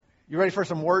You ready for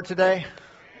some word today?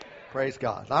 Praise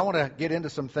God. I want to get into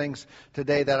some things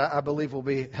today that I believe will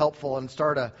be helpful and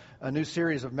start a new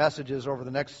series of messages over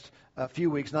the next few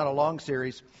weeks, not a long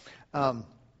series.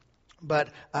 But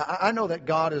I know that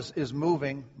God is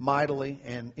moving mightily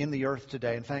and in the earth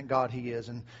today, and thank God He is.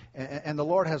 And the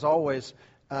Lord has always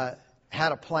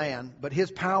had a plan, but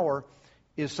His power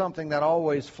is something that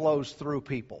always flows through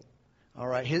people. All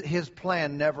right, His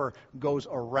plan never goes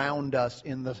around us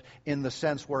in the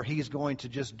sense where He's going to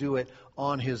just do it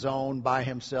on His own by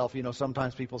Himself. You know,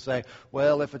 sometimes people say,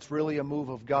 well, if it's really a move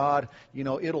of God, you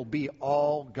know, it'll be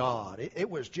all God. It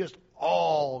was just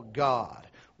all God.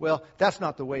 Well, that's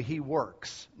not the way He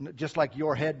works. Just like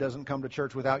your head doesn't come to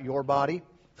church without your body,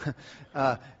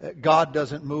 God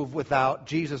doesn't move without,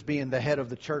 Jesus being the head of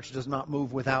the church does not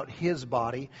move without His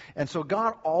body. And so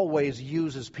God always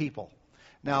uses people.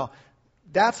 Now,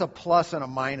 that's a plus and a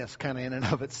minus kind of in and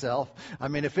of itself. I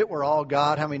mean, if it were all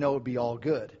God, how many know it would be all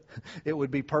good? It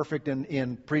would be perfect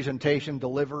in presentation,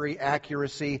 delivery,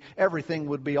 accuracy. Everything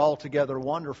would be altogether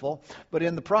wonderful. But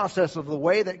in the process of the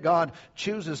way that God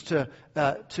chooses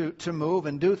to move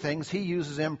and do things, He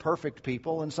uses imperfect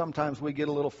people, and sometimes we get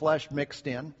a little flesh mixed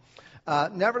in.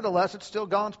 Nevertheless, it's still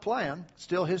God's plan,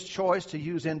 still His choice to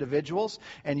use individuals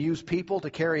and use people to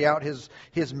carry out His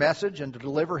message and to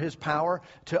deliver His power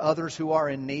to others who are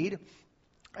in need.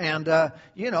 And,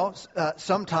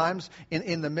 sometimes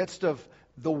in the midst of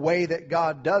the way that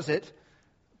God does it,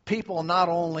 people not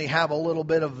only have a little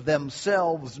bit of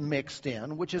themselves mixed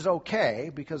in, which is okay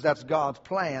because that's God's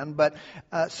plan, but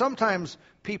sometimes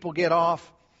people get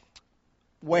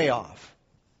way off.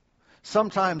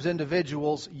 Sometimes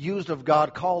individuals used of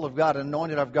God, called of God,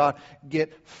 anointed of God,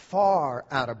 get far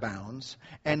out of bounds,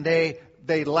 and they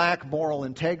lack moral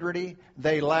integrity.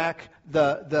 They lack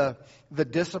the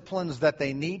disciplines that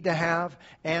they need to have,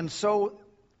 and so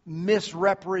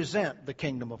misrepresent the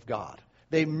kingdom of God.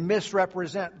 They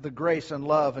misrepresent the grace and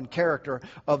love and character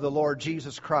of the Lord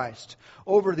Jesus Christ.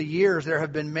 Over the years, there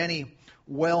have been many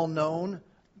well-known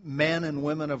men and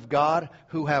women of God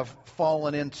who have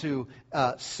fallen into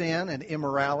sin and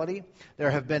immorality. There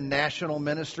have been national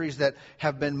ministries that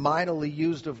have been mightily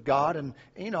used of God and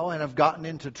have gotten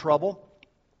into trouble.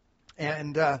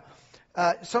 And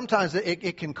sometimes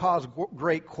it can cause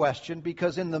great question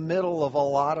because in the middle of a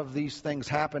lot of these things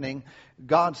happening,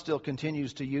 God still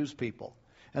continues to use people.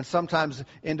 And sometimes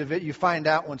you find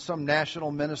out when some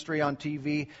national ministry on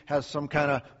TV has some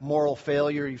kind of moral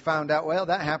failure, you found out, well,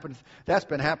 that's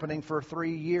been happening for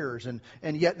 3 years, and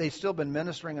yet they've still been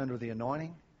ministering under the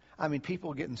anointing. I mean,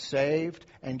 people getting saved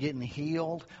and getting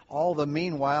healed. All the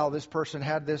meanwhile, this person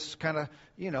had this kind of,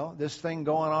 this thing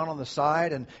going on the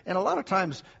side. And a lot of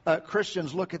times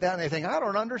Christians look at that and they think, I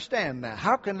don't understand that.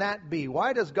 How can that be?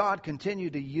 Why does God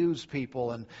continue to use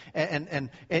people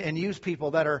and use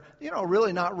people that are,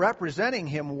 really not representing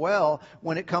Him well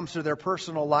when it comes to their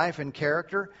personal life and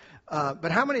character?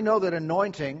 But how many know that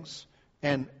anointings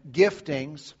and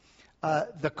giftings,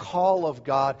 the call of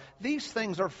God, these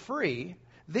things are free?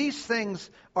 These things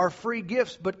are free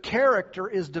gifts, but character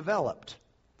is developed.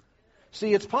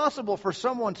 See, it's possible for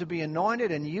someone to be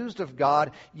anointed and used of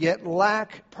God, yet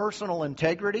lack personal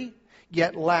integrity,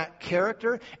 yet lack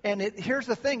character. And here's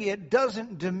the thing, it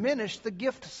doesn't diminish the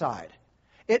gift side.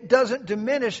 It doesn't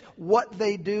diminish what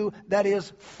they do that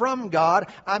is from God.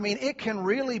 I mean, it can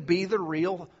really be the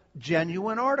real,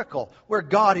 genuine article, where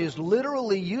God is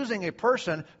literally using a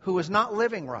person who is not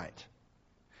living right.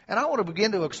 And I want to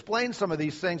begin to explain some of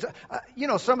these things.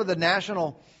 Some of the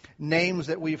national names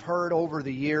that we've heard over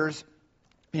the years,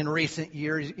 in recent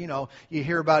years, you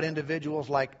hear about individuals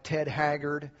like Ted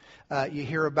Haggard. You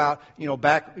hear about,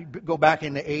 go back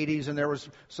in the 80s, and there was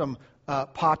some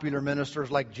popular ministers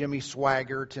like Jimmy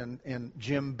Swaggart and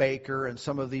Jim Baker and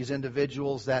some of these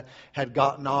individuals that had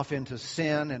gotten off into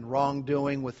sin and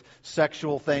wrongdoing with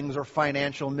sexual things or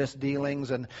financial misdealings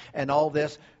and all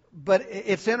this. But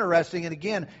it's interesting, and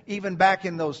again, even back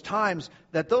in those times,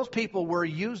 that those people were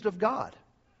used of God.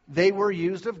 They were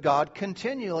used of God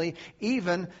continually,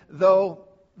 even though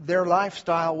their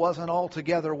lifestyle wasn't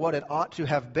altogether what it ought to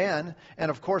have been.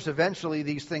 And of course, eventually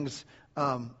these things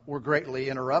were greatly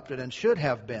interrupted and should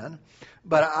have been.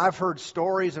 But I've heard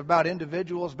stories about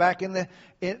individuals back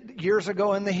years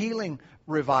ago in the healing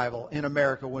revival in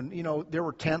America when, there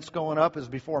were tents going up as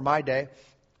before my day.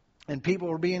 And people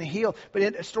were being healed.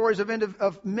 But stories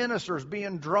of ministers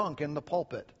being drunk in the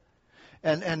pulpit.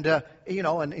 And in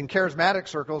charismatic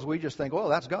circles, we just think, well,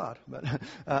 that's God. But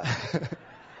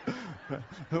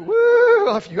woo,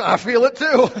 I feel it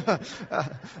too.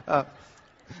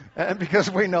 And because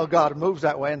we know God moves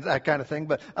that way and that kind of thing.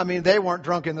 But, I mean, they weren't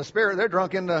drunk in the spirit. They're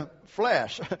drunk in the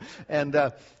flesh. And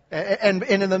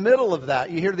in the middle of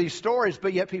that, you hear these stories,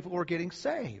 but yet people were getting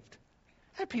saved.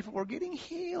 And people were getting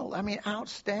healed. I mean,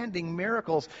 outstanding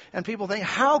miracles. And people think,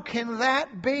 how can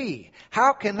that be?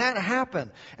 How can that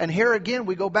happen? And here again,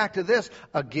 we go back to this.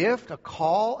 A gift, a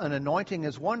call, an anointing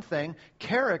is one thing.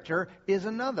 Character is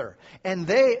another. And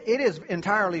it is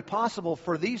entirely possible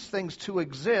for these things to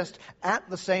exist at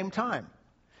the same time.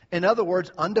 In other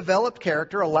words, undeveloped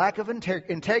character, a lack of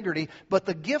integrity, but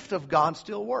the gift of God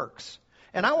still works.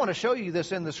 And I want to show you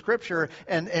this in the Scripture,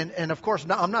 and of course,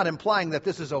 I'm not implying that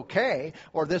this is okay,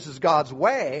 or this is God's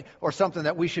way, or something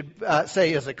that we should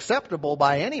say is acceptable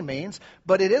by any means,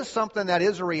 but it is something that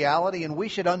is a reality, and we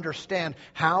should understand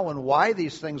how and why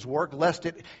these things work, lest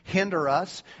it hinder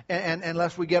us, and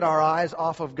lest we get our eyes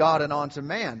off of God and onto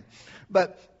man.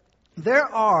 But there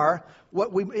are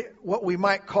what we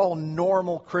might call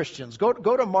normal Christians. Go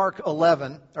to Mark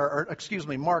 11,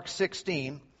 Mark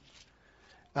 16.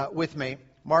 With me,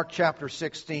 Mark chapter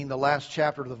 16, the last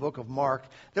chapter of the book of Mark.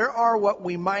 There are what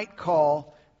we might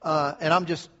call, and I'm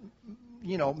just,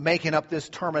 making up this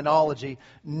terminology,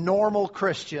 normal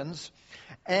Christians,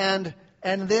 and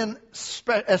then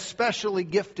especially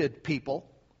gifted people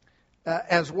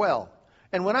as well.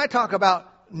 And when I talk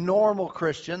about normal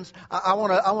Christians, I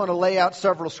want to lay out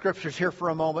several scriptures here for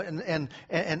a moment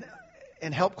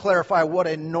and help clarify what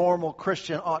a normal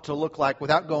Christian ought to look like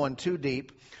without going too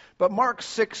deep. But Mark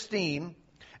 16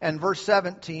 and verse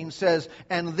 17 says,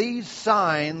 "And these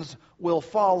signs will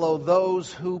follow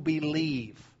those who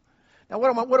believe." Now,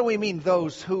 what do we mean,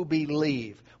 those who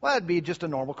believe? Well, that'd be just a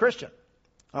normal Christian.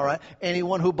 All right?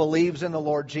 Anyone who believes in the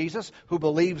Lord Jesus, who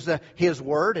believes His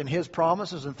Word and His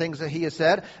promises and things that He has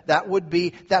said,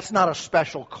 that's not a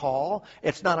special call.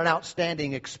 It's not an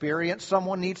outstanding experience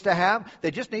someone needs to have. They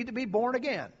just need to be born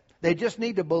again. They just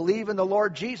need to believe in the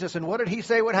Lord Jesus. And what did He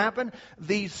say would happen?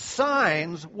 These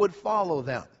signs would follow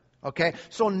them. Okay?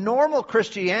 So normal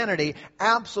Christianity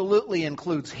absolutely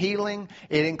includes healing.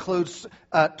 It includes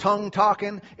tongue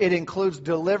talking. It includes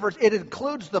deliverance. It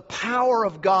includes the power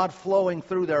of God flowing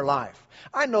through their life.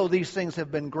 I know these things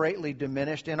have been greatly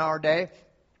diminished in our day,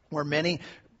 where many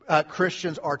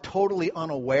Christians are totally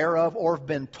unaware of or have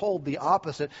been told the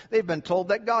opposite. They've been told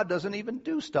that God doesn't even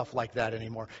do stuff like that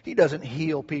anymore. He doesn't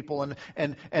heal people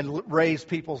and raise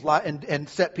people's lives and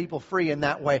set people free in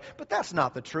that way. But that's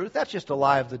not the truth. That's just a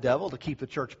lie of the devil to keep the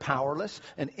church powerless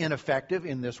and ineffective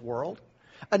in this world.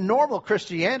 A normal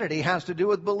Christianity has to do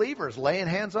with believers laying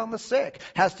hands on the sick,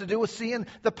 has to do with seeing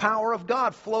the power of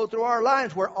God flow through our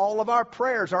lives where all of our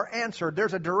prayers are answered.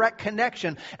 There's a direct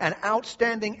connection, an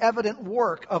outstanding evident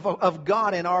work of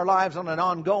God in our lives on an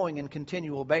ongoing and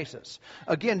continual basis.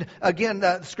 Again,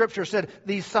 the Scripture said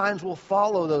these signs will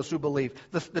follow those who believe.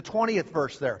 The 20th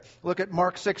verse there. Look at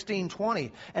Mark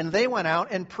 16:20. "And they went out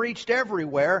and preached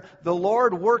everywhere, the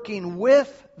Lord working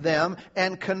with them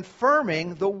and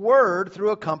confirming the word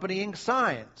through accompanying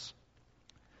signs."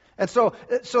 And so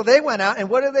they went out, and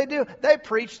what did they do? They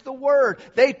preached the word.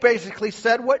 They basically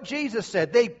said what Jesus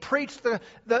said. They preached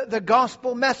the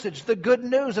gospel message, the good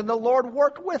news, and the Lord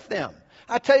worked with them.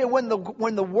 I tell you, when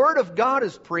the word of God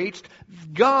is preached,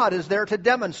 God is there to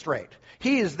demonstrate.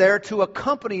 He is there to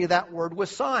accompany that word with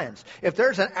signs. If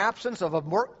there's an absence of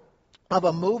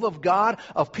a move of God,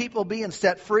 of people being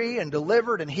set free and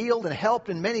delivered and healed and helped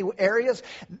in many areas,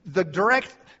 the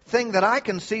direct thing that I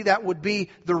can see that would be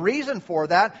the reason for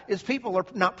that is people are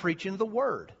not preaching the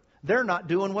Word. They're not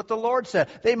doing what the Lord said.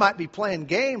 They might be playing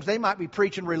games. They might be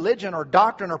preaching religion or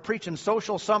doctrine or preaching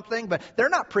social something, but they're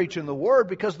not preaching the Word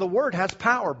because the Word has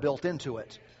power built into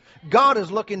it. God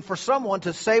is looking for someone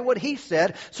to say what He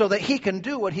said so that He can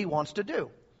do what He wants to do.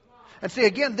 And see,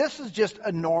 again, this is just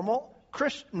a normal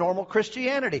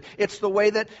Christianity. It's the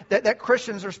way that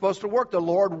Christians are supposed to work. The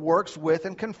Lord works with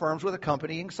and confirms with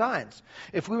accompanying signs.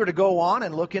 If we were to go on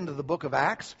and look into the book of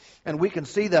Acts, and we can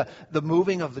see the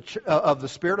moving of the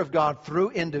Spirit of God through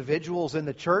individuals in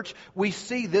the church, we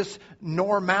see this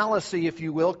normalcy, if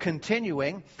you will,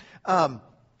 continuing.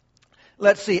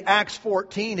 Let's see, Acts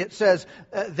 14, it says,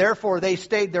 "Therefore they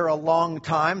stayed there a long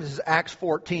time." This is Acts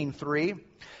 14:3.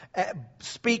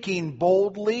 "Speaking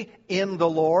boldly in the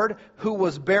Lord, who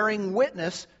was bearing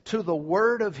witness to the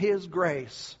word of His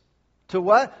grace." To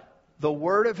what? The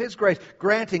word of His grace.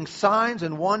 "Granting signs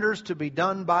and wonders to be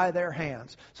done by their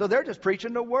hands." So they're just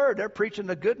preaching the word. They're preaching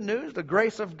the good news, the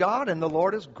grace of God, and the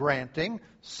Lord is granting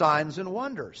signs and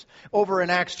wonders. Over in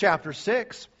Acts chapter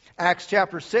 6, Acts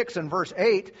chapter 6 and verse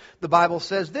 8, the Bible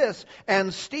says this,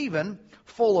 "And Stephen,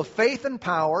 full of faith and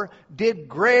power, did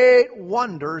great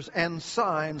wonders and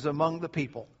signs among the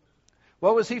people."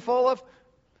 What was he full of?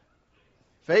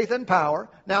 Faith and power.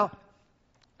 Now, is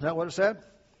that what it said?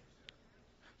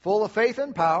 Full of faith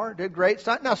and power, did great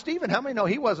signs. Now, Stephen, how many know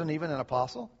he wasn't even an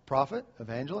apostle, prophet,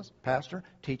 evangelist, pastor,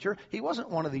 teacher? He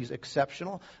wasn't one of these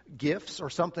exceptional gifts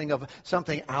or something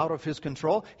out of his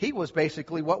control. He was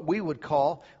basically what we would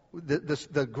call,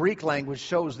 the Greek language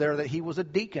shows there that he was a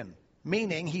deacon,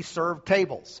 meaning he served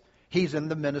tables. He's in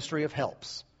the ministry of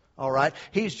helps. All right?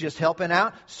 He's just helping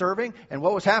out, serving, and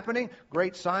what was happening?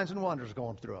 Great signs and wonders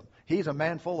going through him. He's a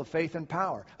man full of faith and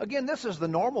power. Again, this is the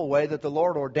normal way that the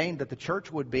Lord ordained that the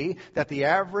church would be, that the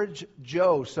average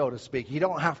Joe, so to speak, you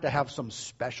don't have to have some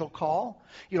special call.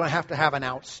 You don't have to have an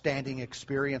outstanding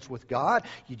experience with God.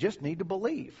 You just need to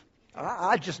believe.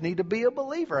 I just need to be a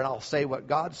believer, and I'll say what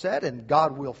God said, and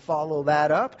God will follow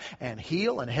that up and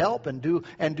heal and help and do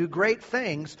great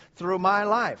things through my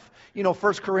life. You know,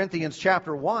 1 Corinthians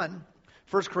chapter 1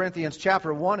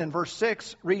 and verse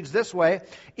 6 reads this way,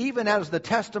 "Even as the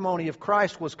testimony of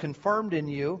Christ was confirmed in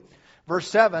you," verse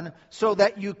 7, "so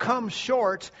that you come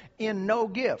short in no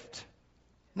gift."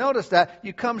 Notice that,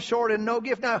 you come short in no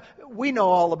gift. Now, we know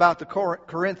all about the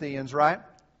Corinthians, right?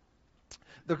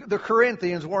 The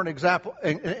Corinthians weren't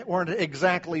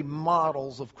exactly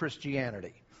models of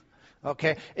Christianity.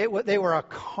 Okay? They were a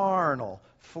carnal,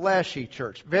 fleshy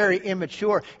church, very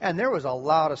immature, and there was a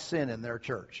lot of sin in their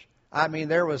church. I mean,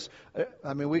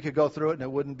 we could go through it and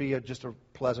it wouldn't be just a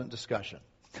pleasant discussion.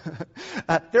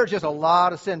 There's just a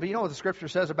lot of sin. But you know what the Scripture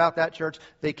says about that church?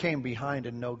 They came behind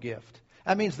in no gift.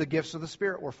 That means the gifts of the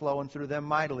Spirit were flowing through them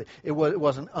mightily. It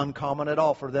wasn't uncommon at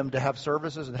all for them to have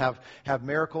services and have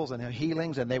miracles and have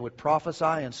healings, and they would prophesy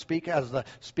and speak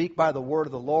by the word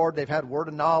of the Lord. They've had word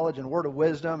of knowledge and word of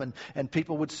wisdom, and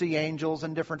people would see angels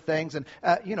and different things, and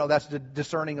that's the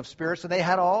discerning of spirits. And they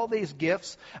had all these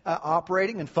gifts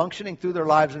operating and functioning through their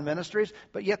lives and ministries,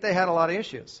 but yet they had a lot of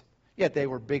issues. Yet they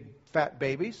were big fat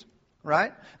babies.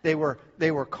 Right? They were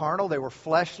carnal, they were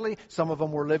fleshly, some of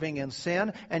them were living in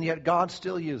sin, and yet God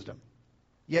still used them.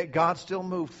 Yet God still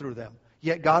moved through them.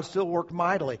 Yet God still worked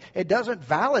mightily. It doesn't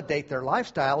validate their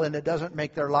lifestyle, and it doesn't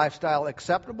make their lifestyle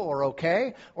acceptable or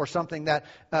okay, or something that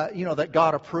that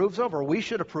God approves of or we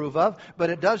should approve of,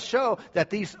 but it does show that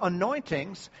these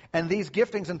anointings and these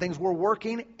giftings and things were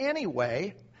working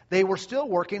anyway. They were still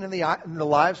working in the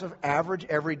lives of average,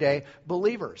 everyday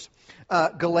believers.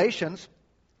 Galatians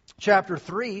chapter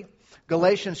 3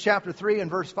 and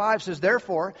verse 5 says,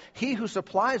 "Therefore, he who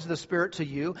supplies the Spirit to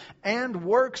you and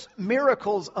works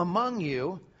miracles among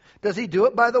you, does he do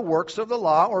it by the works of the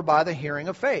law or by the hearing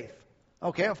of faith?"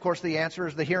 Okay, of course the answer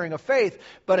is the hearing of faith.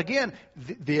 But again,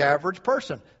 the average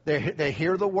person, they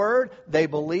hear the word, they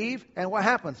believe, and what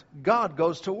happens? God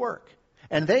goes to work.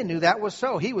 And they knew that was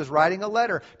so. He was writing a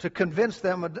letter to convince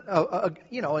them,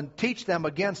 and teach them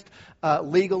against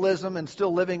legalism and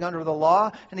still living under the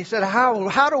law. And he said,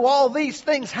 how do all these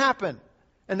things happen?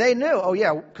 And they knew,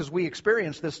 because we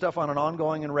experience this stuff on an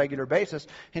ongoing and regular basis.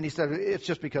 And he said, it's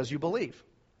just because you believe.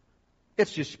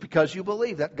 It's just because you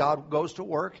believe that God goes to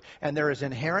work and there is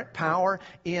inherent power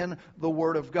in the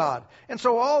Word of God. And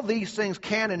so all these things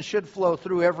can and should flow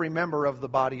through every member of the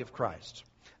body of Christ.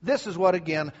 This is what,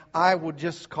 again, I'm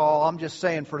just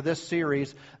saying for this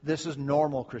series, this is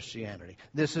normal Christianity.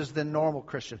 This is the normal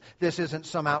Christian. This isn't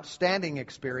some outstanding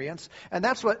experience. And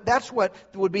that's what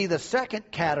would be the second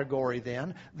category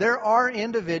then. There are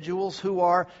individuals who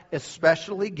are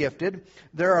especially gifted.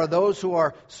 There are those who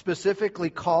are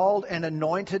specifically called and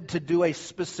anointed to do a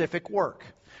specific work.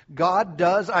 God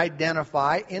does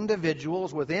identify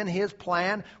individuals within His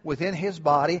plan, within His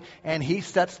body, and He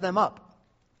sets them up.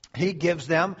 He gives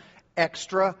them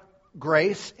extra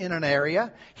grace in an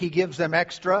area. He gives them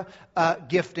extra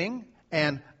gifting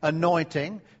and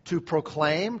anointing to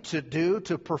proclaim, to do,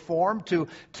 to perform, to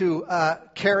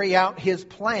carry out His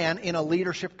plan in a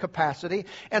leadership capacity.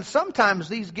 And sometimes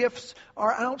these gifts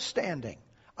are outstanding.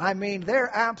 I mean, they're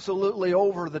absolutely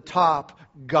over the top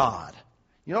God.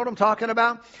 You know what I'm talking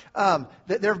about?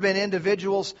 There have been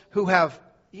individuals who have,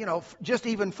 just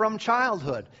even from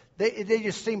childhood, they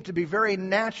just seem to be very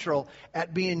natural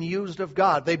at being used of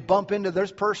God. They bump into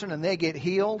this person and they get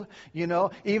healed.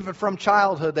 Even from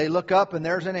childhood, they look up and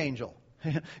there's an angel.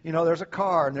 There's a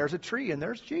car and there's a tree and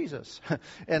there's Jesus.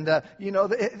 And,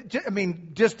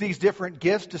 just these different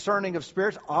gifts, discerning of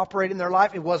spirits, operate in their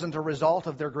life. It wasn't a result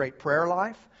of their great prayer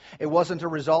life. It wasn't a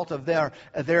result of their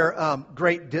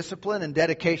great discipline and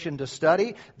dedication to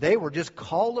study. They were just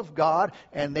called of God,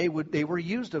 and they were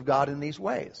used of God in these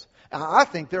ways. I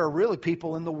think there are really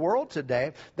people in the world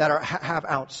today that have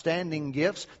outstanding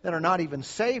gifts that are not even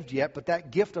saved yet, but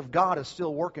that gift of God is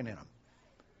still working in them.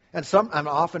 And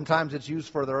oftentimes it's used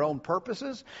for their own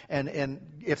purposes, and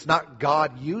it's not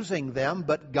God using them,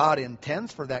 but God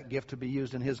intends for that gift to be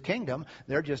used in His kingdom.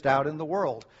 They're just out in the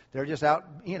world. They're just out,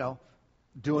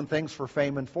 doing things for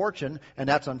fame and fortune, and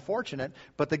that's unfortunate.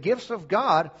 But the gifts of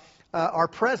God are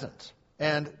present,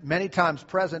 and many times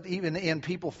present even in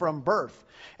people from birth.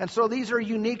 And so these are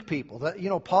unique people.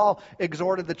 Paul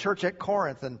exhorted the church at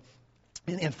Corinth, and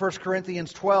in 1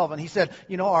 Corinthians 12, and he said,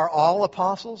 are all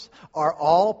apostles? Are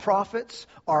all prophets?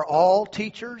 Are all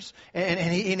teachers?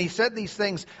 And he said these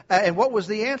things. And what was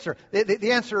the answer?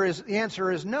 The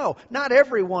answer is no. Not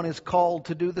everyone is called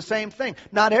to do the same thing.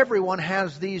 Not everyone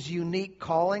has these unique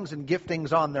callings and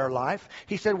giftings on their life.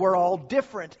 He said we're all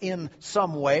different in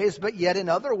some ways, but yet in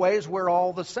other ways we're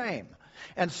all the same.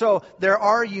 And so there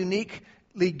are uniquely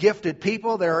gifted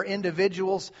people. There are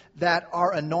individuals that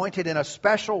are anointed in a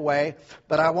special way.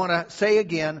 But I want to say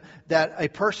again that a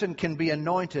person can be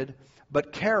anointed,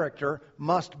 but character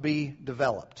must be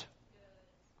developed.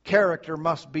 Character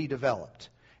must be developed.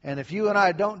 And if you and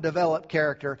I don't develop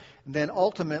character, then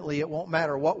ultimately it won't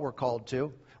matter what we're called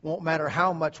to. Won't matter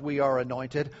how much we are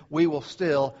anointed. We will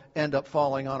still end up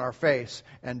falling on our face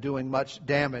and doing much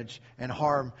damage and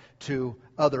harm to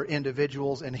other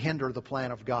individuals and hinder the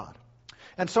plan of God.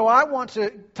 And so I want to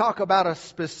talk about a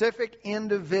specific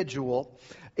individual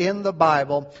in the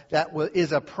Bible that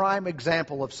is a prime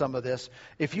example of some of this.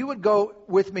 If you would go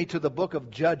with me to the book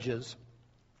of Judges,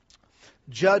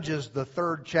 the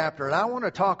 3rd chapter, and I want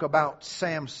to talk about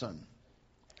Samson.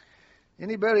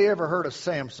 Anybody ever heard of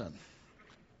Samson?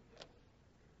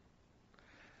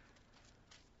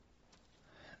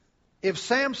 If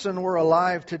Samson were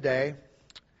alive today,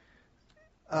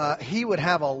 he would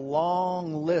have a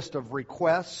long list of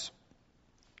requests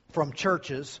from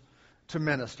churches to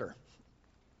minister.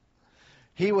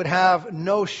 He would have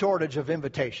no shortage of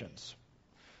invitations.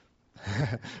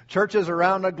 Churches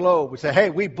around the globe would say, hey,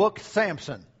 we booked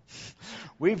Samson.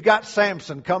 We've got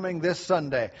Samson coming this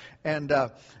Sunday.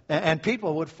 And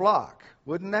people would flock,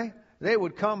 wouldn't they? They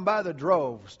would come by the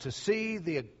droves to see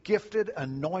the gifted,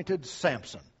 anointed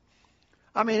Samson.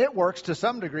 I mean, it works to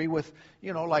some degree with,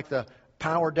 like the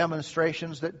power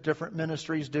demonstrations that different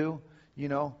ministries do.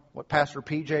 What Pastor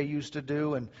PJ used to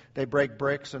do, and they break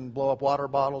bricks and blow up water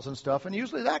bottles and stuff. And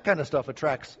usually that kind of stuff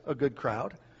attracts a good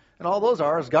crowd. And all those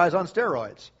are is guys on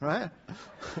steroids, right?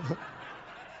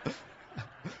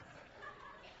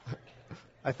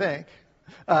 I think.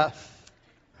 But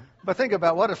think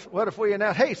about what if we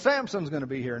announce, hey, Samson's going to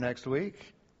be here next week.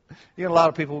 A lot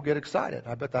of people will get excited.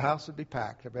 I bet the house would be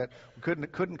packed. I bet we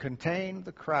couldn't contain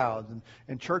the crowds.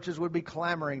 And churches would be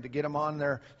clamoring to get them on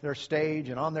their stage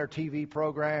and on their TV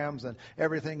programs and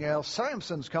everything else.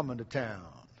 Samson's coming to town.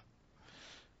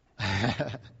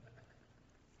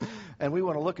 And we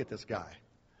want to look at this guy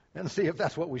and see if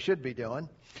that's what we should be doing.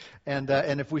 And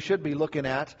if we should be looking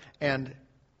at and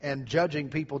judging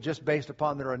people just based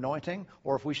upon their anointing,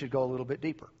 or if we should go a little bit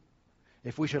deeper.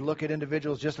 If we should look at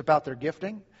individuals just about their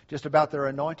gifting, just about their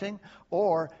anointing,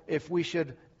 or if we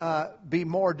should be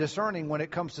more discerning when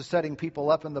it comes to setting people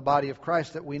up in the body of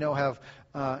Christ that we know have,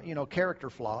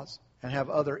 character flaws and have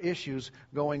other issues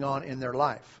going on in their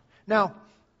life. Now,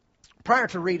 prior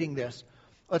to reading this,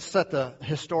 let's set the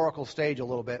historical stage a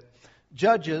little bit.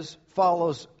 Judges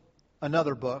follows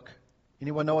another book.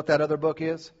 Anyone know what that other book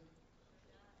is?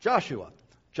 Joshua.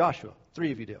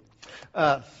 3 of you do.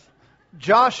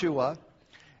 Joshua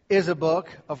is a book,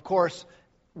 of course,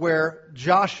 where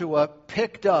Joshua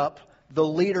picked up the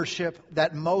leadership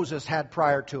that Moses had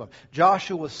prior to him.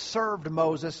 Joshua served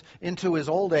Moses into his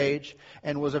old age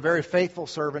and was a very faithful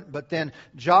servant, but then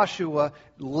Joshua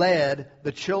led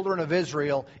the children of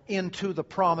Israel into the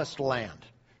promised land.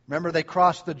 Remember, they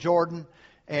crossed the Jordan,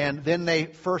 and then they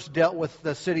first dealt with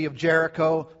the city of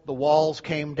Jericho. The walls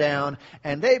came down,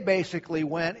 and they basically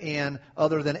went in,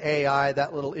 other than Ai,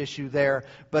 that little issue there,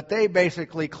 but they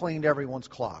basically cleaned everyone's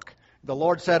clock. The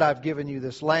Lord said, I've given you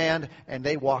this land, and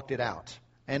they walked it out.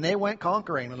 And they went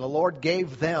conquering, and the Lord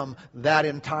gave them that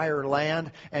entire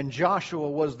land. And Joshua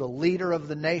was the leader of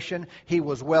the nation. He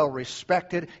was well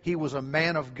respected. He was a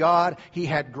man of God. He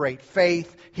had great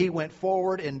faith. He went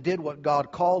forward and did what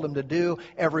God called him to do.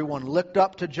 Everyone looked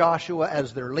up to Joshua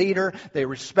as their leader. They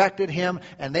respected him,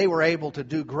 and they were able to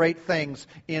do great things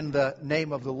in the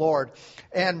name of the Lord.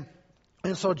 And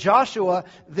And so Joshua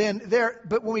then there,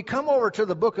 but when we come over to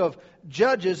the book of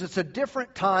Judges, it's a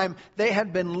different time. They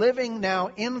had been living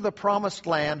now in the promised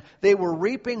land. They were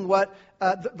reaping what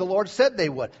the Lord said they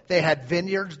would. They had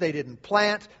vineyards they didn't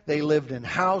plant. They lived in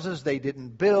houses they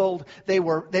didn't build. They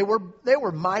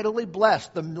were mightily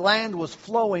blessed. The land was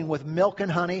flowing with milk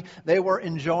and honey. They were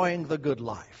enjoying the good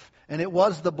life. And it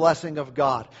was the blessing of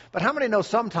God. But how many know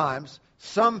sometimes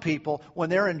some people,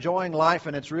 when they're enjoying life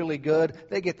and it's really good,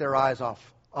 they get their eyes off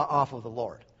of the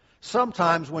Lord.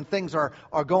 Sometimes when things are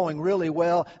going really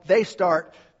well, they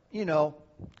start,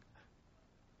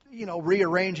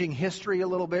 rearranging history a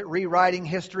little bit, rewriting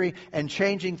history and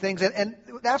changing things. And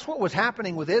that's what was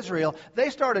happening with Israel. They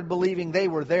started believing they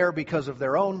were there because of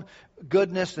their own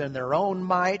goodness and their own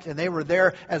might, and they were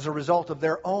there as a result of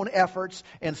their own efforts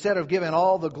instead of giving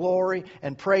all the glory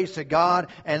and praise to God,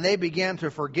 and they began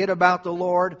to forget about the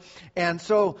Lord. And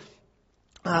so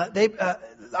I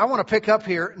want to pick up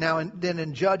here now and then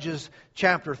in Judges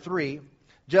chapter 3.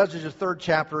 Judges, the 3rd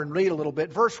chapter, and read a little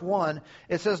bit. Verse 1,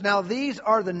 it says, "Now these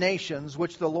are the nations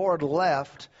which the Lord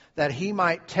left, that he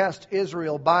might test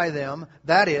Israel by them,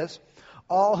 that is,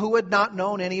 all who had not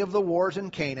known any of the wars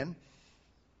in Canaan."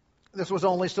 This was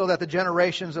only so that the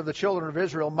generations of the children of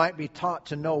Israel might be taught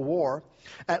to know war,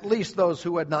 at least those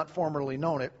who had not formerly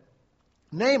known it.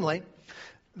 Namely,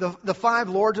 the 5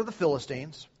 lords of the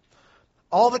Philistines,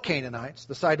 all the Canaanites,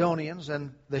 the Sidonians,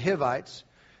 and the Hivites,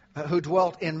 who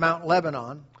dwelt in Mount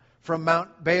Lebanon, from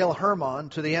Mount Baal Hermon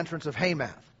to the entrance of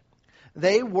Hamath.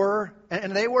 They were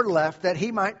left that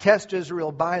he might test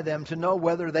Israel by them to know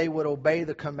whether they would obey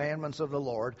the commandments of the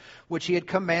Lord, which he had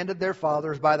commanded their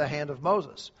fathers by the hand of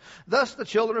Moses. Thus the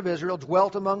children of Israel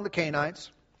dwelt among the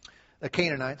Canaanites, the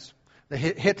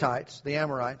Hittites, the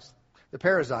Amorites, the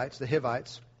Perizzites, the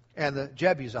Hivites, and the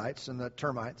Jebusites and the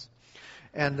Termites,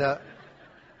 and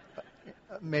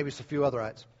maybe a few other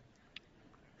ites.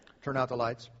 Turn out the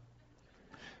lights.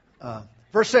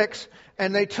 Verse 6,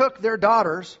 "And they took their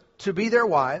daughters to be their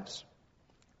wives,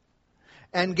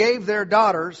 and gave their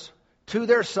daughters to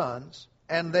their sons,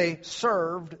 and they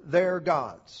served their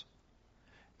gods."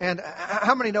 And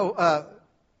how many know?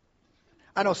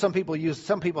 I know some people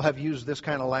have used this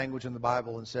kind of language in the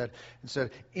Bible and said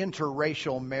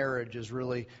interracial marriage is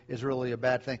really a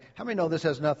bad thing. How many know this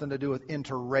has nothing to do with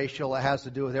interracial? It has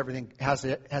to do with everything. Has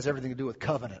everything to do with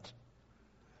covenant.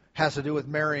 Has to do with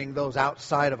marrying those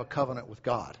outside of a covenant with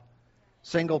God.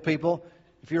 Single people,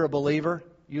 if you're a believer,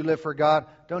 you live for God,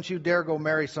 don't you dare go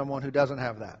marry someone who doesn't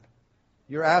have that.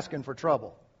 You're asking for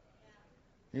trouble.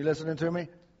 You listening to me?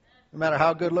 No matter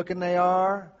how good looking they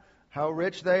are, how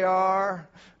rich they are,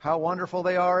 how wonderful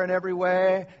they are in every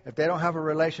way, if they don't have a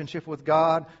relationship with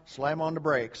God, slam on the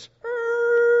brakes.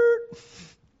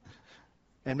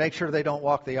 And make sure they don't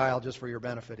walk the aisle just for your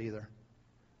benefit either.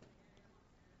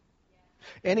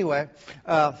 Anyway,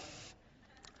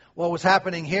 what was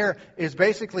happening here is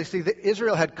basically,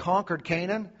 Israel had conquered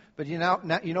Canaan, but you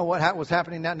know what was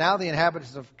happening now? Now the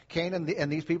inhabitants of Canaan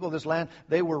and these people of this land,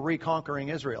 they were reconquering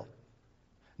Israel.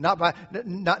 Not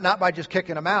by just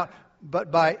kicking them out,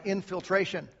 but by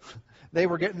infiltration. They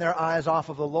were getting their eyes off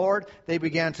of the Lord. They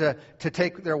began to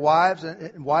take their wives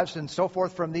and so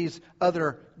forth from these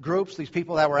other groups, these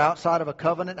people that were outside of a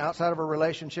covenant, outside of a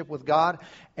relationship with God.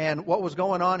 And what was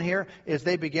going on here is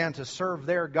they began to serve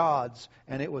their gods,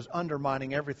 and it was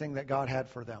undermining everything that God had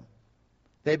for them.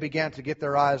 They began to get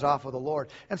their eyes off of the Lord.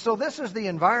 And so this is the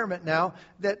environment now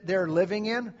that they're living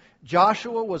in.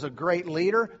 Joshua was a great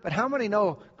leader, but how many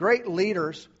know great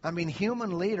leaders,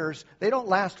 human leaders, they don't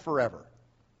last forever.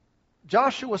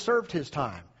 Joshua served his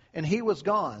time, and he was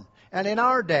gone. And in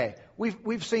our day,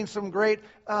 we've seen some great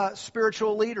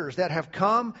spiritual leaders that have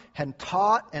come and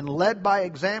taught and led by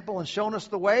example and shown us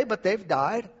the way, but they've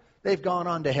died. They've gone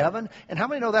on to heaven. And how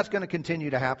many know that's going to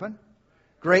continue to happen?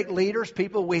 Great leaders,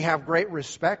 people we have great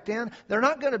respect in, they're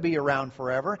not going to be around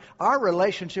forever. Our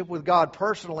relationship with God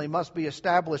personally must be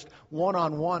established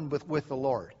one-on-one with the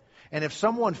Lord. And if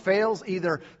someone fails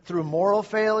either through moral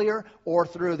failure or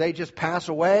through they just pass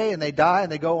away and they die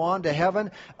and they go on to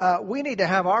heaven, we need to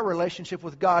have our relationship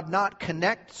with God not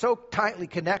so tightly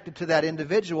connected to that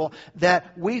individual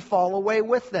that we fall away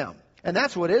with them. And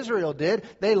that's what Israel did.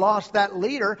 They lost that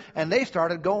leader and they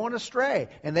started going astray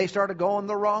and they started going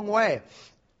the wrong way.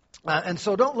 And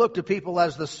so don't look to people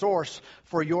as the source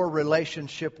for your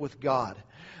relationship with God.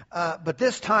 But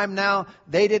this time now,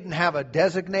 they didn't have a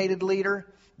designated leader.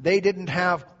 They didn't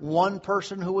have one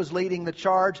person who was leading the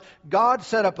charge. God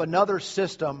set up another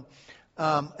system,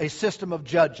 a system of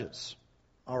judges.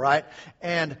 All right?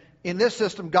 And in this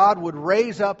system, God would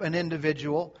raise up an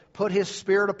individual, put His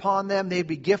Spirit upon them. They'd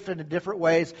be gifted in different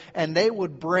ways, and they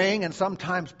would bring and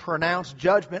sometimes pronounce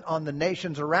judgment on the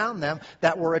nations around them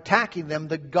that were attacking them,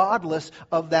 the godless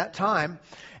of that time.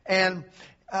 And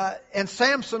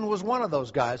Samson was one of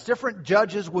those guys. Different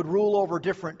judges would rule over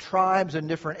different tribes in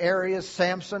different areas.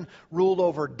 Samson ruled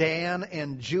over Dan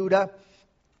and Judah.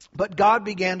 But God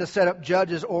began to set up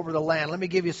judges over the land. Let me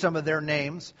give you some of their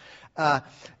names.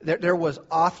 There was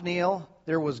Othniel,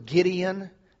 there was Gideon,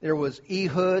 there was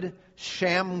Ehud,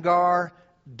 Shamgar,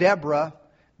 Deborah,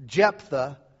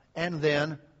 Jephthah, and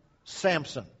then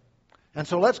Samson. And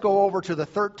so let's go over to the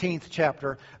 13th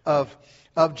chapter of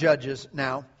Judges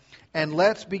now. And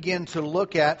let's begin to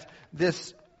look at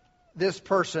this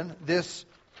person, this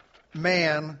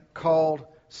man called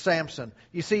Samson.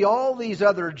 You see, all these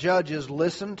other judges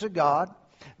listened to God.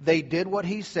 They did what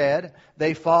He said.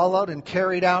 They followed and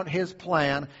carried out His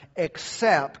plan,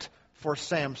 except for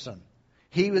Samson.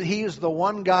 He is the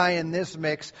one guy in this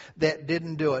mix that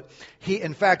didn't do it.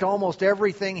 In fact, almost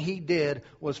everything he did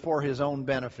was for his own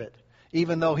benefit.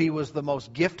 Even though he was the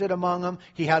most gifted among them,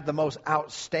 he had the most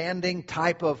outstanding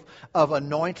type of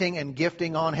anointing and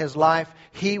gifting on his life,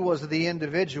 he was the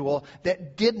individual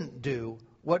that didn't do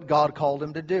what God called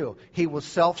him to do. He was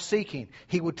self-seeking.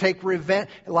 He would take revenge.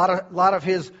 A lot of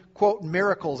his, quote,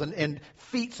 miracles and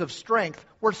feats of strength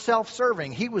were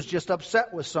self-serving. He was just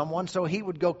upset with someone, so he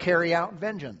would go carry out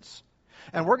vengeance.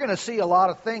 And we're going to see a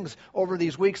lot of things over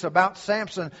these weeks about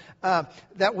Samson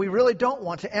that we really don't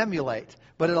want to emulate,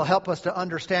 but it'll help us to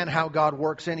understand how God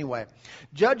works anyway.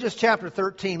 Judges chapter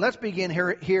 13, let's begin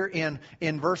here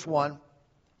in verse 1.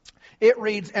 It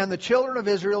reads, "And the children of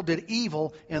Israel did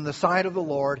evil in the sight of the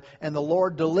Lord, and the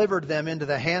Lord delivered them into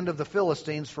the hand of the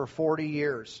Philistines for 40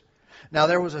 years. Now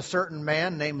there was a certain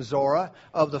man named Zorah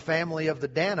of the family of the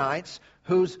Danites,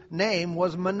 whose name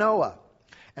was Manoah.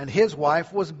 And his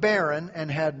wife was barren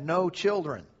and had no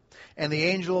children. And the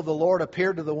angel of the Lord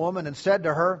appeared to the woman and said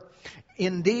to her,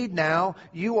 Indeed now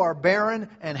you are barren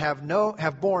and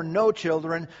have borne no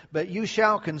children, but you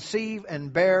shall conceive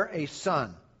and bear a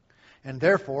son. And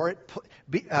therefore,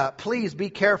 please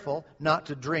be careful not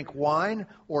to drink wine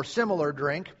or similar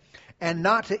drink, and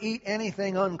not to eat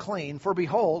anything unclean. For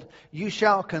behold, you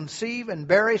shall conceive and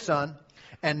bear a son,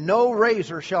 and no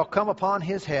razor shall come upon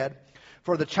his head.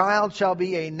 For the child shall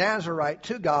be a Nazirite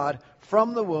to God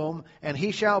from the womb, and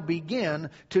he shall begin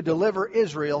to deliver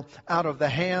Israel out of the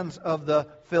hands of the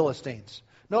Philistines."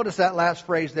 Notice that last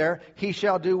phrase there. He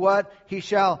shall do what? He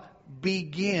shall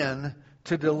begin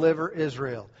to deliver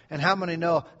Israel. And how many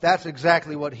know that's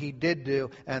exactly what he did do,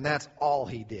 and that's all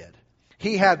he did?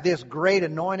 He had this great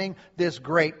anointing, this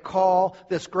great call,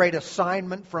 this great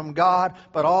assignment from God,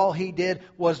 but all he did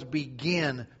was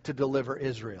begin to deliver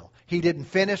Israel. He didn't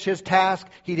finish his task.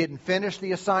 He didn't finish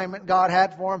the assignment God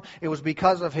had for him. It was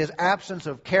because of his absence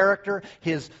of character,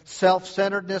 his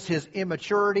self-centeredness, his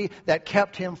immaturity that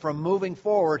kept him from moving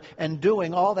forward and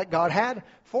doing all that God had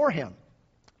for him.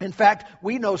 In fact,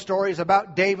 we know stories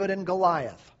about David and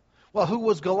Goliath. Well, who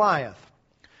was Goliath?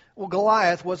 Well,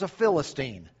 Goliath was a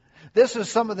Philistine. This is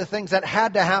some of the things that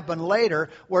had to happen later,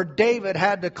 where David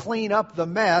had to clean up the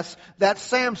mess that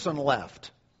Samson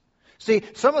left. See,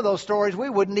 some of those stories we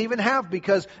wouldn't even have,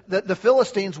 because the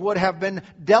Philistines would have been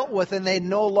dealt with, and they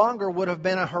no longer would have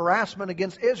been a harassment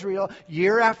against Israel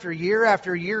year after year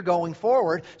after year going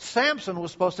forward. Samson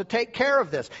was supposed to take care of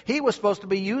this. He was supposed to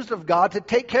be used of God to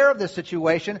take care of this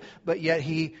situation, but yet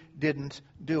he didn't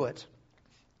do it.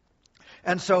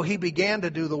 And so he began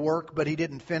to do the work, but he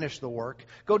didn't finish the work.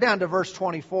 Go down to verse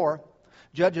 24.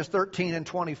 Judges 13 and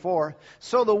 24.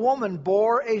 "So the woman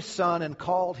bore a son and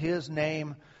called his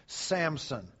name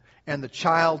Samson. And the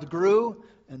child grew,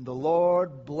 and the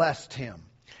Lord blessed him.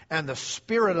 And the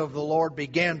Spirit of the Lord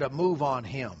began to move on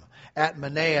him at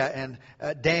Manaah and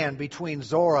Dan, between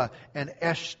Zorah and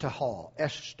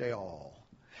Eshtaol.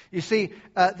 You see,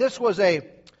 this was a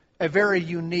very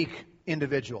unique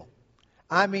individual.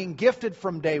 I mean, gifted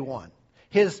from day one.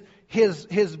 His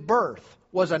birth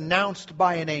was announced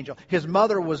by an angel. His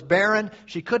mother was barren.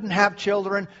 She couldn't have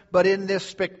children. But in this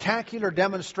spectacular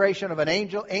demonstration of an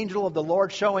angel of the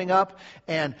Lord showing up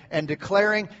and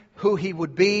declaring who he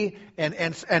would be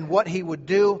and what he would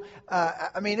do,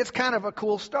 I mean, it's kind of a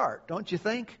cool start, don't you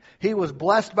think? He was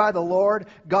blessed by the Lord.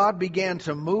 God began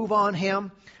to move on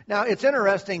him. Now, it's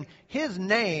interesting. His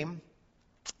name,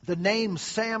 the name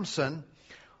Samson,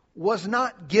 was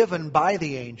not given by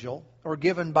the angel or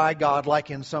given by God,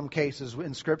 like in some cases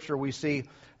in Scripture we see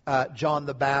John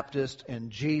the Baptist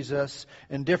and Jesus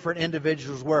and different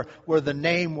individuals where the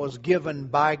name was given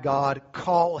by God,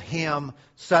 call him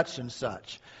such and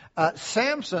such.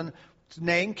 Samson's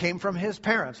name came from his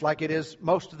parents, like it is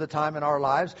most of the time in our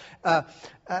lives.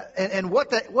 And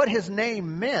what his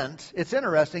name meant, it's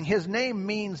interesting, his name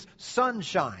means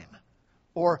sunshine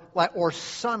or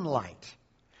sunlight.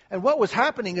 And what was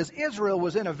happening is Israel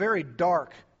was in a very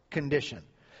dark condition.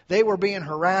 They were being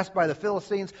harassed by the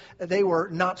Philistines. They were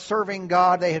not serving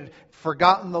God. They had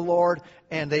forgotten the Lord,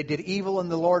 and they did evil in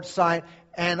the Lord's sight.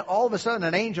 And all of a sudden,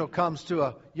 an angel comes to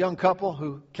a young couple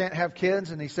who can't have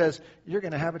kids, and he says, "You're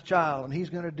going to have a child, and he's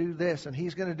going to do this, and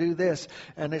he's going to do this."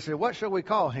 And they say, "What shall we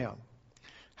call him?"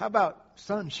 How about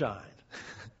Sunshine?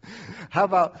 How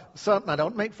about Sun? Now,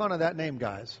 don't make fun of that name,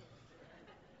 guys.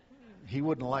 He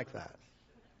wouldn't like that.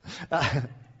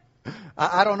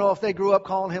 I don't know if they grew up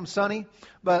calling him Sunny,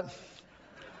 but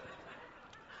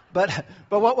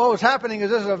what was happening is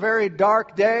this is a very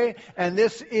dark day, and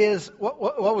this is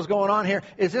what was going on here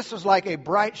is this was like a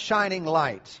bright shining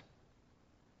light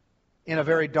in a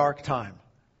very dark time.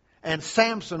 And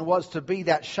Samson was to be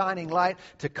that shining light,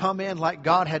 to come in like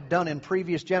God had done in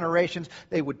previous generations.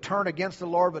 They would turn against the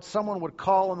Lord, but someone would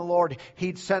call on the Lord.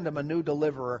 He'd send them a new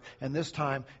deliverer, and this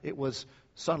time it was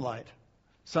sunlight.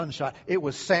 Sunshine. It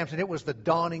was Samson. It was the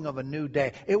dawning of a new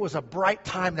day. It was a bright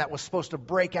time that was supposed to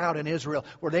break out in Israel,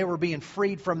 where they were being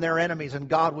freed from their enemies, and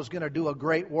God was going to do a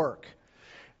great work.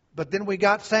 But then we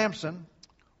got Samson.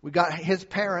 We got his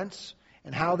parents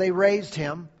and how they raised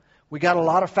him. We got a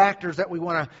lot of factors that we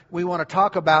want to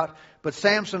talk about. But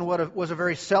Samson was a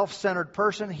very self-centered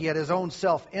person. He had his own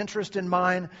self-interest in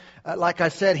mind. Like I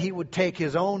said, he would take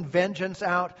his own vengeance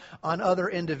out on other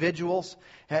individuals.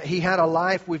 He had a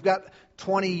life. We've got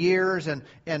 20 years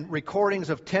and recordings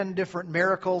of 10 different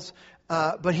miracles.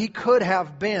 But he could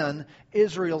have been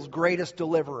Israel's greatest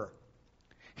deliverer.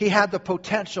 He had the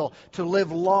potential to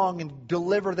live long and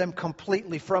deliver them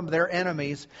completely from their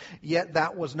enemies. Yet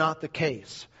that was not the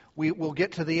case. We'll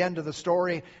get to the end of the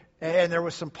story, and there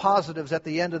was some positives at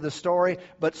the end of the story,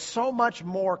 but so much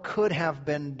more could have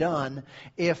been done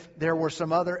if there were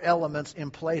some other elements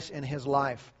in place in his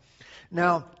life.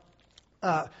 Now,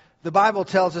 the Bible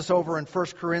tells us over in 1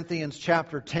 Corinthians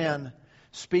chapter 10,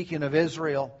 speaking of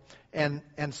Israel and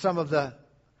some of the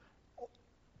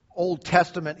Old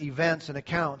Testament events and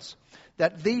accounts,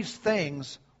 that these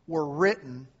things were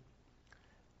written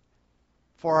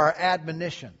for our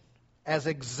admonition, as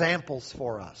examples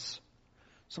for us.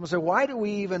 Someone say, why do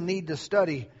we even need to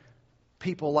study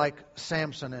people like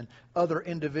Samson and other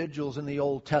individuals in the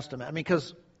Old Testament? I mean,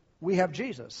 because we have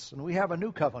Jesus, and we have a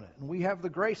new covenant, and we have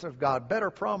the grace of God, better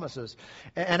promises,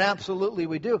 and absolutely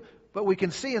we do. But we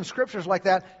can see in scriptures like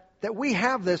that we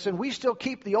have this, and we still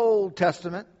keep the Old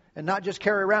Testament and not just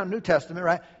carry around New Testament,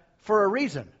 right? For a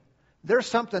reason. There's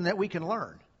something that we can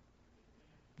learn.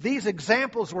 These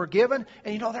examples were given,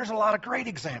 and there's a lot of great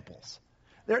examples.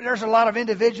 There's a lot of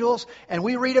individuals, and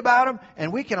we read about them,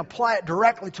 and we can apply it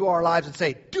directly to our lives and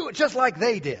say, do it just like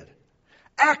they did.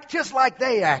 Act just like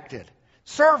they acted.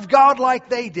 Serve God like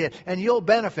they did, and you'll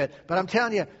benefit. But I'm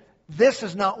telling you, this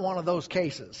is not one of those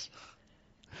cases.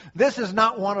 This is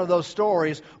not one of those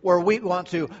stories where we want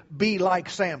to be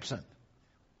like Samson.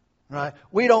 Right?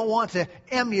 We don't want to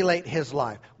emulate his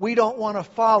life. We don't want to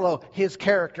follow his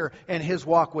character and his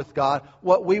walk with God.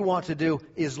 What we want to do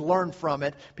is learn from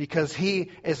it, because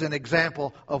he is an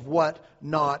example of what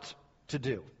not to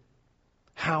do.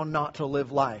 How not to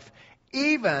live life.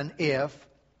 Even if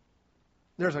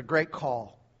there's a great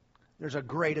call. There's a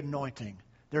great anointing.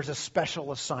 There's a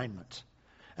special assignment.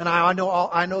 And I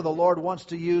know the Lord wants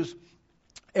to use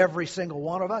every single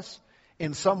one of us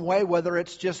in some way, whether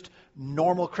it's just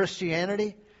normal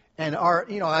Christianity and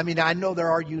I know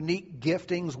there are unique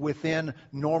giftings within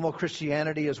normal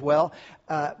Christianity as well,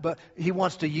 but he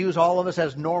wants to use all of us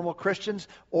as normal Christians,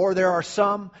 or there are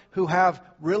some who have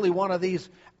really one of these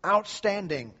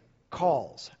outstanding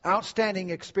calls, outstanding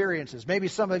experiences. Maybe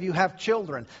some of you have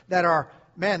children that are,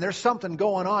 there's something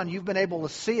going on. You've been able to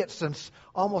see it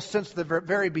almost since the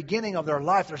very beginning of their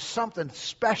life. There's something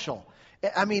special.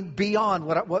 I mean, beyond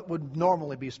what would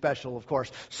normally be special, of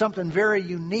course. Something very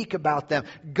unique about them.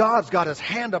 God's got his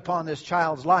hand upon this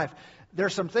child's life.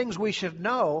 There's some things we should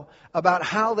know about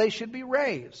how they should be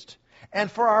raised. And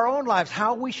for our own lives,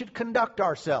 how we should conduct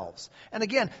ourselves. And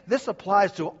again, this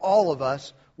applies to all of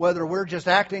us, whether we're just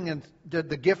acting in the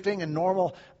gifting and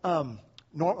normal,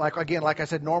 like I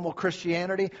said, normal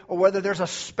Christianity, or whether there's a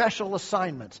special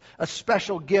assignment, a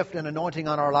special gift and anointing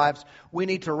on our lives. We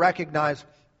need to recognize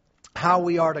how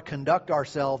we are to conduct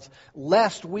ourselves,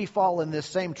 lest we fall in this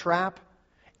same trap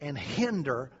and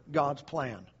hinder God's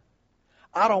plan.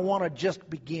 I don't want to just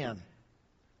begin.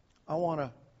 I want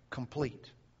to complete.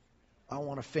 I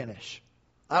want to finish.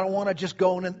 I don't want to just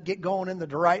get going in the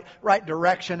right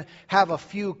direction, have a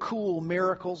few cool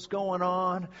miracles going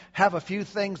on, have a few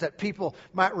things that people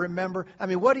might remember. I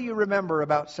mean, what do you remember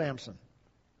about Samson?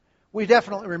 We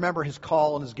definitely remember his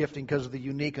call and his gifting because of the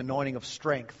unique anointing of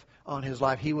strength on his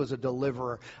life. He was a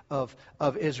deliverer of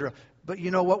Israel. But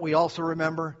you know what we also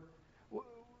remember?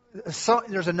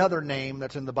 There's another name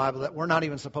that's in the Bible that we're not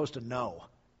even supposed to know.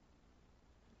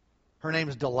 Her name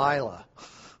is Delilah.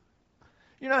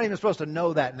 You're not even supposed to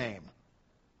know that name,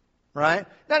 right?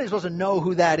 You're not even supposed to know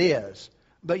who that is.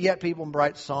 But yet people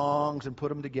write songs and put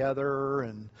them together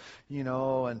and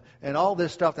all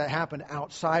this stuff that happened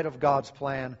outside of God's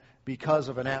plan because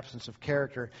of an absence of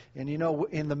character. And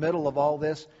in the middle of all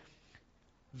this,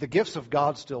 the gifts of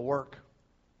God still work.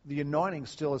 The anointing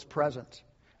still is present.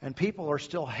 And people are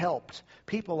still helped.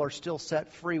 People are still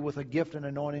set free with a gift and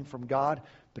anointing from God.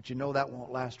 But that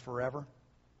won't last forever.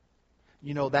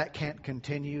 That can't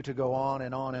continue to go on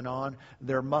and on and on.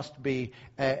 There must be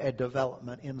a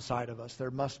development inside of us. There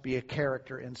must be a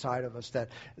character inside of us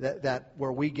that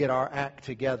where we get our act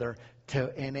together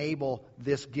to enable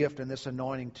this gift and this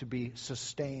anointing to be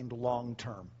sustained long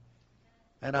term.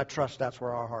 And I trust that's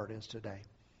where our heart is today.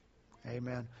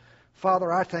 Amen.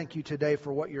 Father, I thank you today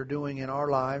for what you're doing in our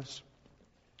lives,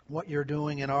 what you're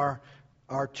doing in our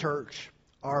church,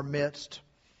 our midst.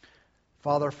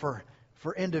 Father, for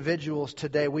individuals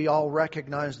today, we all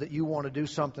recognize that you want to do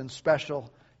something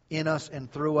special in us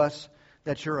and through us,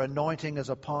 that your anointing is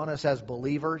upon us as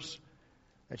believers,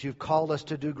 that you've called us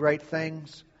to do great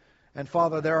things. And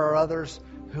Father, there are others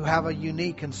who have a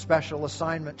unique and special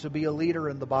assignment to be a leader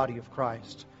in the body of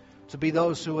Christ, to be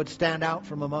those who would stand out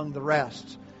from among the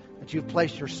rest, that you've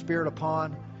placed your Spirit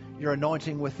upon, your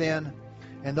anointing within,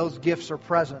 and those gifts are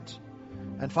present.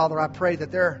 And Father, I pray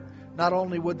that not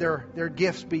only would their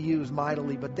gifts be used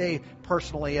mightily, but they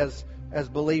personally as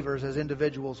believers, as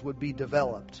individuals, would be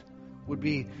developed,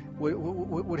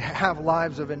 would have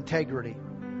lives of integrity,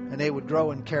 and they would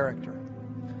grow in character.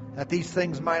 That these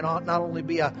things might not only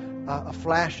be a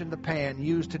flash in the pan,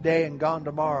 used today and gone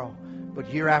tomorrow,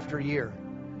 but year after year,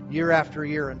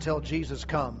 until Jesus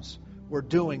comes, we're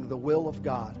doing the will of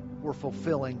God. We're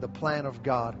fulfilling the plan of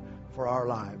God for our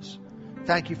lives.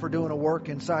 Thank you for doing a work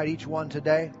inside each one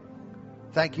today.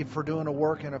 Thank you for doing a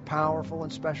work in a powerful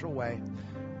and special way.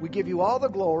 We give you all the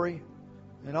glory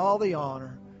and all the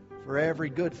honor for every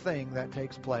good thing that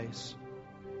takes place.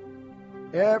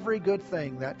 Every good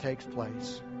thing that takes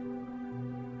place.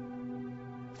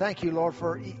 Thank you, Lord,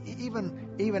 for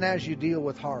even as you deal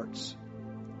with hearts.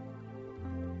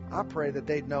 I pray that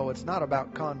they'd know it's not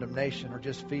about condemnation or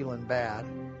just feeling bad,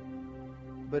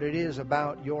 but it is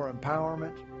about your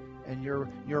empowerment and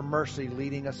your mercy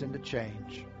leading us into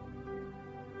change.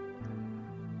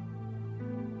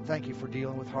 Thank you for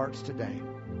dealing with hearts today.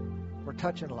 We're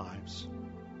touching lives.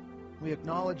 We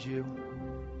acknowledge you.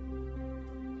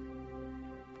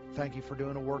 Thank you for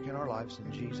doing a work in our lives.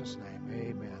 In Jesus' name,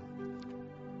 amen.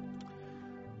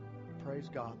 Praise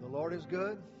God. The Lord is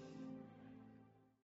good.